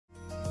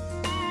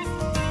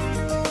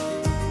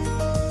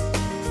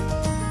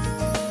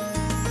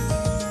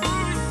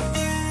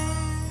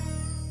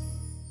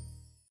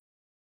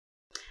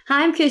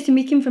Hi, I'm Kirsten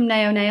Meakin from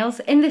Naio Nails.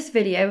 In this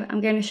video, I'm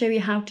going to show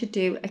you how to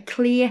do a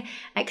clear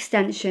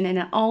extension in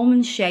an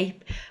almond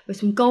shape with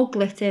some gold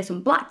glitter,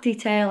 some black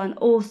detail and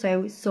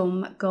also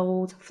some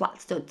gold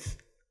flat studs.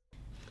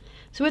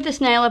 So with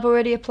this nail, I've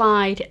already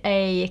applied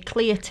a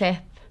clear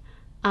tip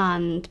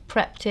and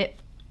prepped it,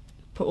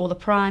 put all the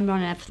primer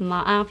on and everything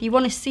like that. If you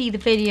want to see the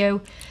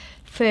video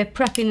for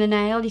prepping the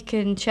nail, you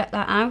can check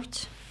that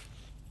out.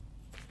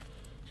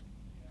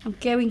 I'm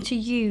going to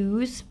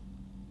use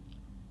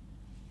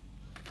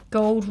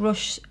Gold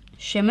Rush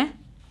Shimmer,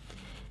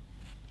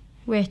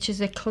 which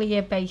is a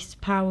clear base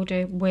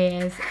powder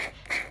with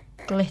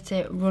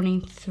glitter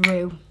running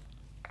through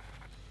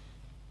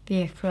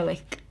the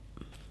acrylic.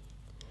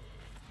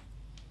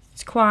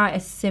 It's quite a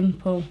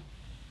simple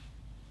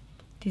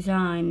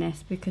design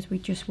this, because we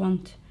just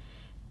want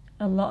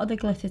a lot of the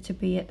glitter to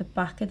be at the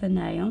back of the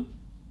nail,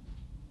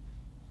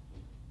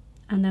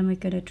 and then we're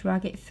going to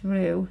drag it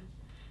through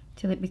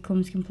till it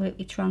becomes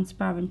completely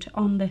transparent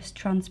on this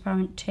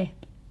transparent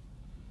tip.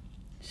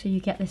 So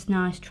you get this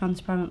nice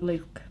transparent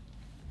look.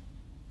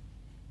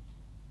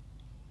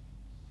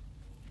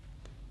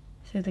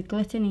 So the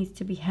glitter needs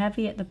to be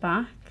heavy at the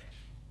back,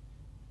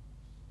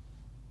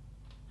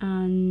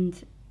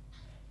 and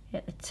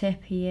at the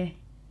tip here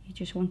you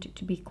just want it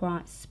to be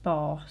quite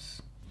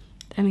sparse.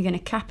 Then we're going to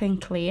cap in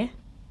clear,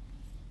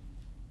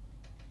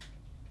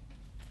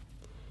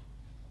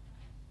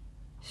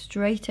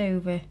 straight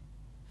over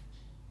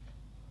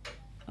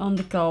on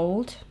the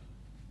gold.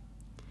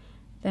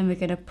 Then we're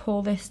going to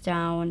pull this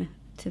down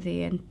to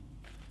the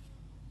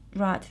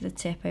right to the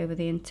tip over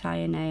the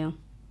entire nail.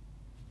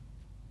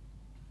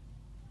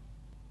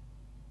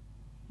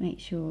 Make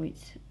sure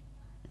it's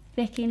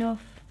thick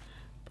enough,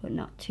 but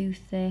not too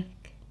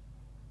thick.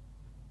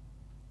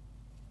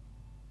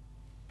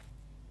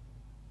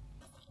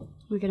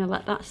 We're going to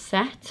let that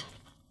set.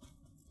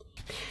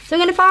 So I'm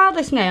going to file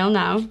this nail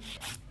now,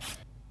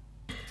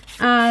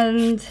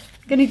 and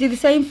I'm going to do the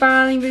same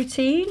filing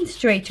routine,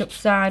 straight up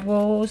side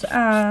walls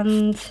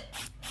and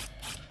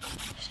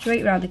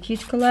straight around the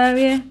cuticle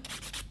area.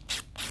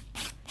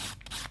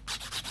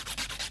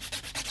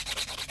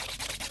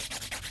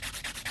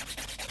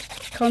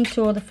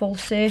 Contour the full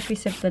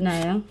surface of the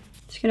nail.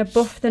 Just going to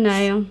buff the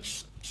nail,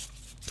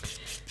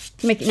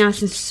 make it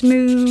nice and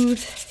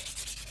smooth,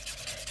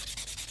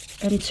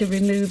 and to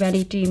remove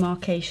any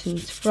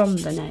demarcations from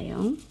the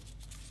nail.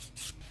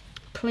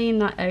 Clean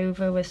that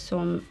over with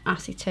some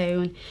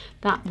acetone.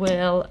 That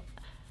will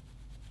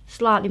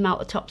slightly melt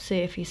the top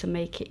surface and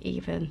make it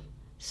even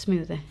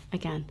smoother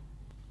again.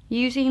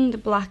 Using the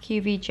black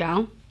UV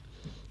gel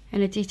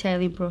and a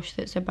detailing brush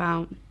that's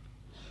about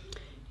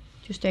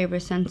just over 1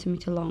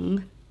 centimetre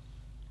long,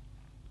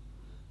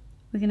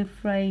 we're going to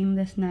frame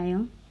this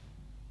nail.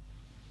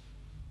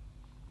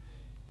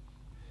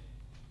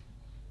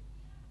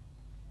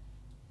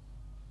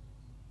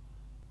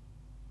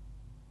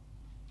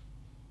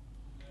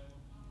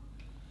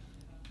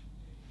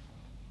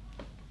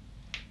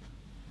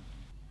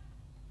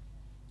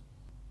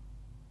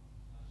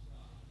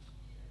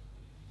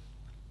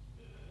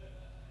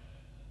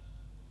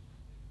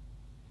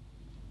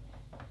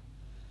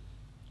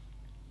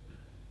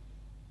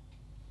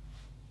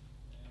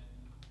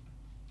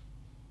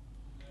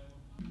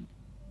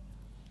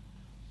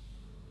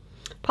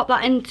 Pop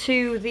that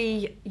into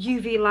the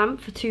UV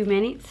lamp for 2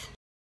 minutes.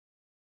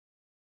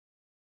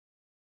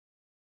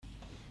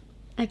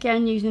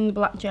 Again using the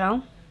black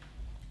gel.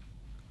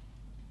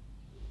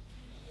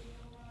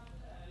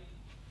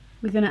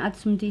 We're going to add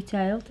some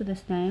detail to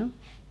this nail.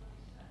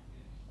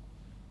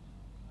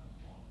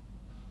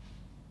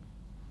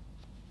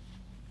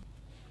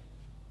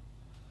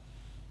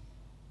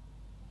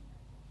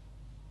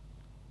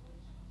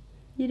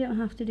 You don't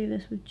have to do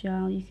this with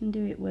gel, you can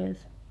do it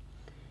with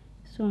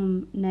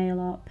some nail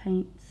art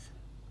paints.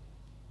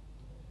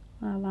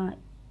 I like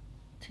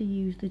to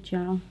use the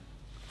gel.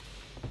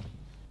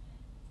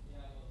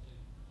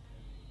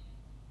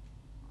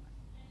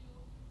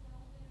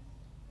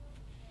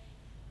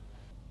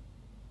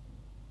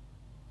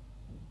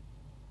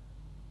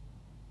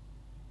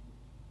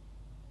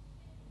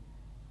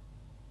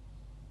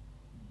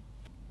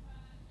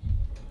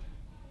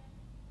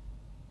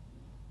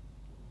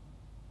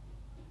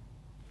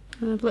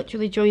 I've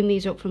literally joined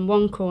these up from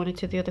one corner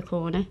to the other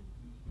corner.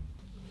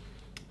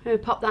 I'm going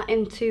to pop that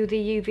into the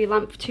UV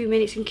lamp for 2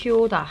 minutes and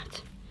cure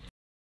that.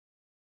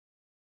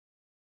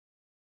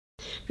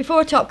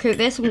 Before I top coat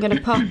this, I'm going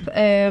to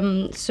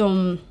pop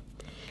some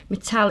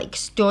metallic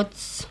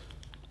studs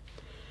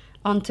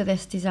onto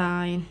this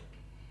design.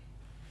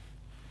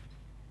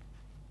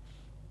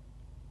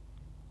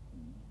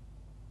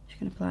 Just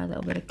going to apply a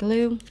little bit of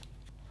glue.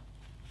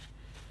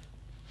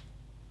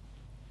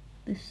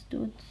 The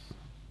studs.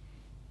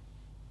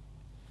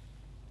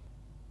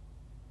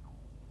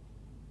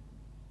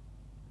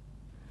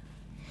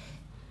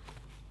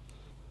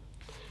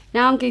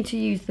 Now I'm going to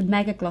use the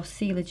Mega Gloss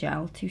Sealer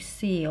Gel to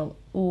seal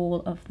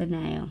all of the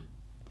nail.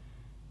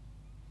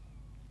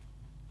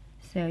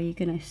 So you're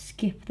going to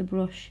skip the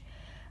brush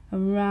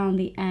around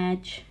the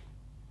edge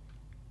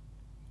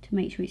to to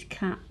make sure it's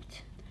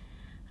capped,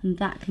 and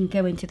that can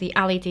go into the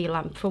LED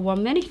lamp for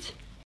 1 minute.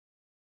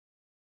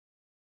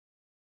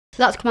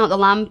 So that's come out the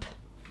lamp,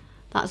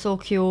 that's all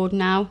cured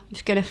now. I'm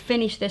just going to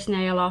finish this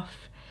nail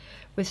off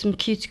with some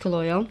cuticle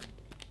oil,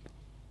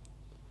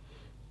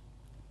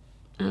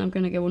 and I'm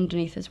going to go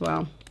underneath as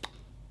well,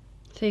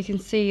 so you can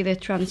see the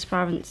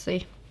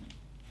transparency.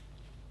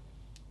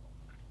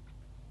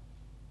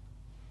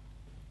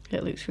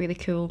 It looks really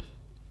cool.